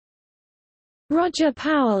Roger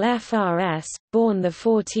Powell FRS, born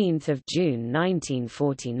 14 June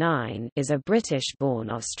 1949, is a British-born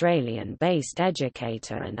Australian-based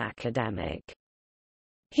educator and academic.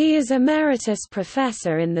 He is Emeritus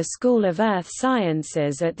Professor in the School of Earth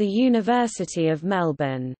Sciences at the University of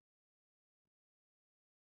Melbourne.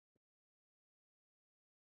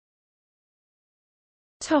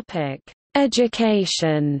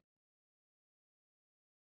 Education.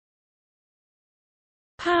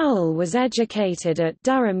 Powell was educated at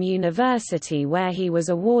Durham University, where he was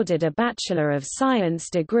awarded a Bachelor of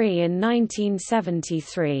Science degree in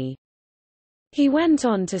 1973. He went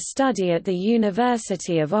on to study at the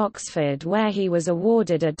University of Oxford, where he was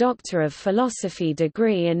awarded a Doctor of Philosophy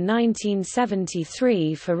degree in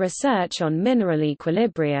 1973 for research on mineral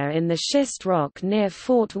equilibria in the schist rock near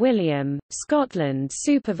Fort William, Scotland,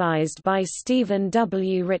 supervised by Stephen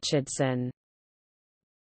W. Richardson.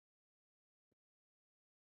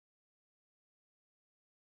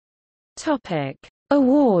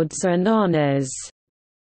 Awards and honors.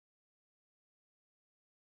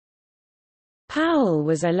 Powell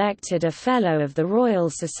was elected a Fellow of the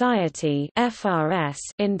Royal Society (FRS)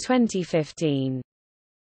 in 2015.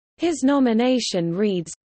 His nomination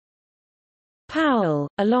reads, Powell,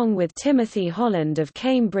 along with Timothy Holland of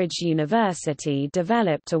Cambridge University,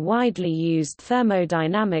 developed a widely used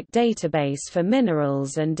thermodynamic database for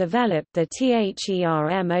minerals and developed the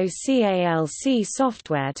THERMOCALC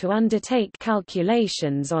software to undertake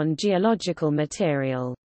calculations on geological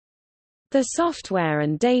material. The software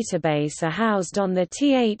and database are housed on the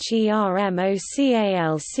THERMOCALC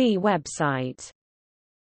website.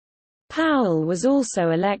 Powell was also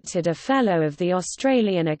elected a Fellow of the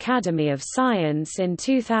Australian Academy of Science in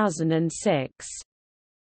 2006.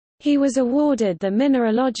 He was awarded the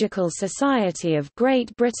Mineralogical Society of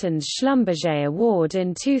Great Britain's Schlumberger Award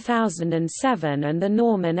in 2007 and the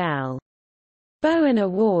Norman L. Bowen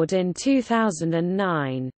Award in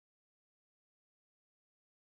 2009.